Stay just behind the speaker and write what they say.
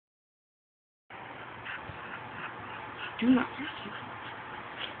Do not.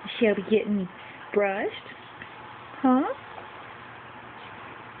 Shelby getting brushed? Huh?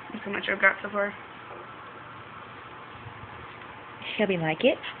 That's how much I've got so far. Shelby like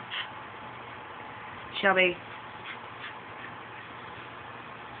it? Shelby.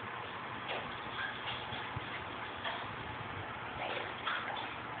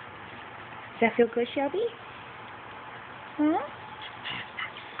 Does that feel good, Shelby? Huh?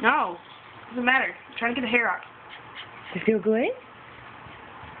 No. Doesn't matter. I'm trying to get the hair out. Does it feel good?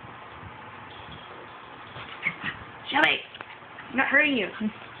 Shelby! I'm not hurting you.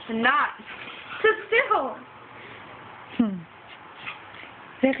 I'm not. Sit still. Does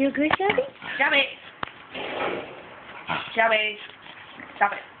that feel good, Shelby? Shelby! Shelby!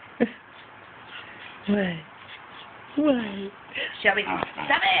 Stop it. What? Shelby!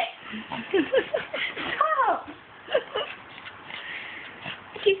 Stop it! Stop!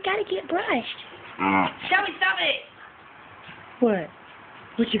 She's got to get brushed. Shelby, stop it! What?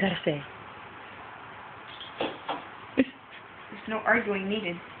 What you got to say? There's no arguing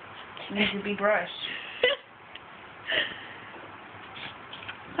needed. She needs to be brushed.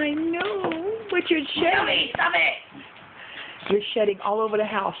 I know, but you're shedding. Shelby, stop it! You're shedding all over the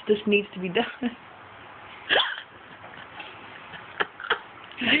house. This needs to be done.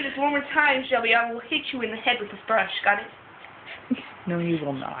 If you do this one more time, Shelby, I will hit you in the head with this brush. Got it? No, you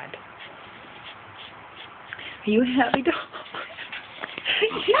will not. Are you happy, dog?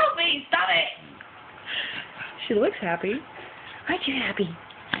 Shelby, stop it! She looks happy. Aren't you happy?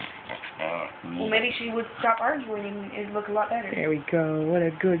 Well, maybe she would stop arguing and it'd look a lot better. There we go. What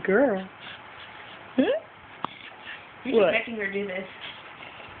a good girl. Huh? You're What? just making her do this.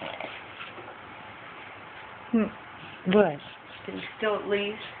 What? Can you still at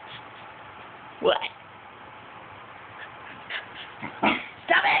least? What?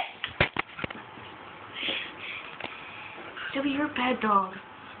 Stop it! Shelby, you're a bad dog.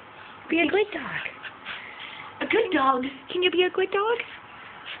 Be a good dog. A good dog? Can you be a good dog?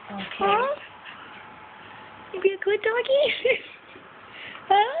 Okay. Huh? You be a good doggy?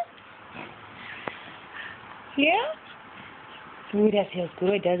 Huh? Yeah? Ooh, that feels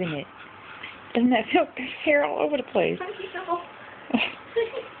good, doesn't it? Doesn't that feel good? Hair all over the place.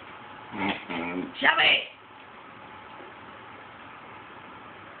 Shelby!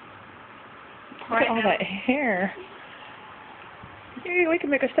 Look at all that hair. Maybe we can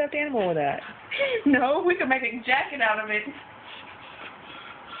make a stuffed animal with that. No, we could make a jacket out of it.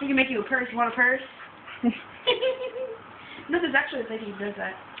 We can make you a purse. You want a purse? No, there's actually a lady who does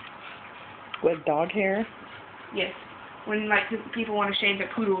that. With dog hair? Yes. When, like, people want to shave their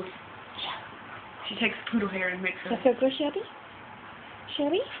poodles. She takes poodle hair and makes Does it. that feel good, Shelby?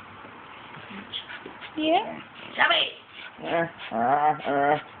 Shelby? Yeah? Shelby!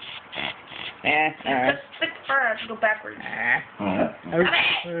 Just stick the fur out. Go backwards.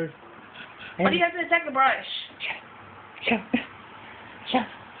 What do you have to attack the brush? Show.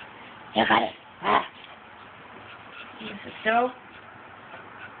 You got it. Sit still.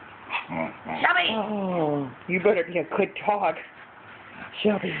 Shelby! Oh, you better be a good dog.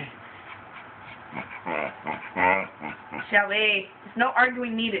 Shelby. Shelby, there's no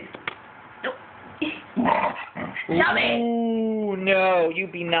arguing needed. Nope. Shelby! Ooh, no, you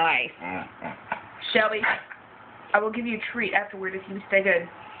be nice. Shelby, I will give you a treat afterward if you stay good.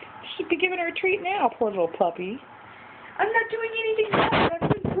 She'd be giving her a treat now, poor little puppy. I'm not doing anything bad. I'm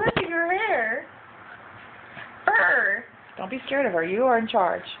just brushing her hair. Her. Don't be scared of her. You are in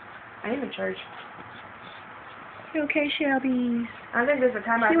charge. I am in charge. You okay, Shelby? I think there's a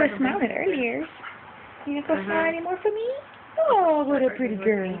time She was smiling earlier. You not gonna smile anymore for me? Oh, what a pretty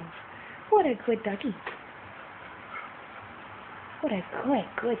girl. What a good doggy. What a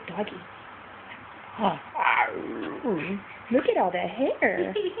good doggy. Oh, look at all that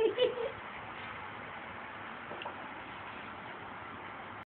hair.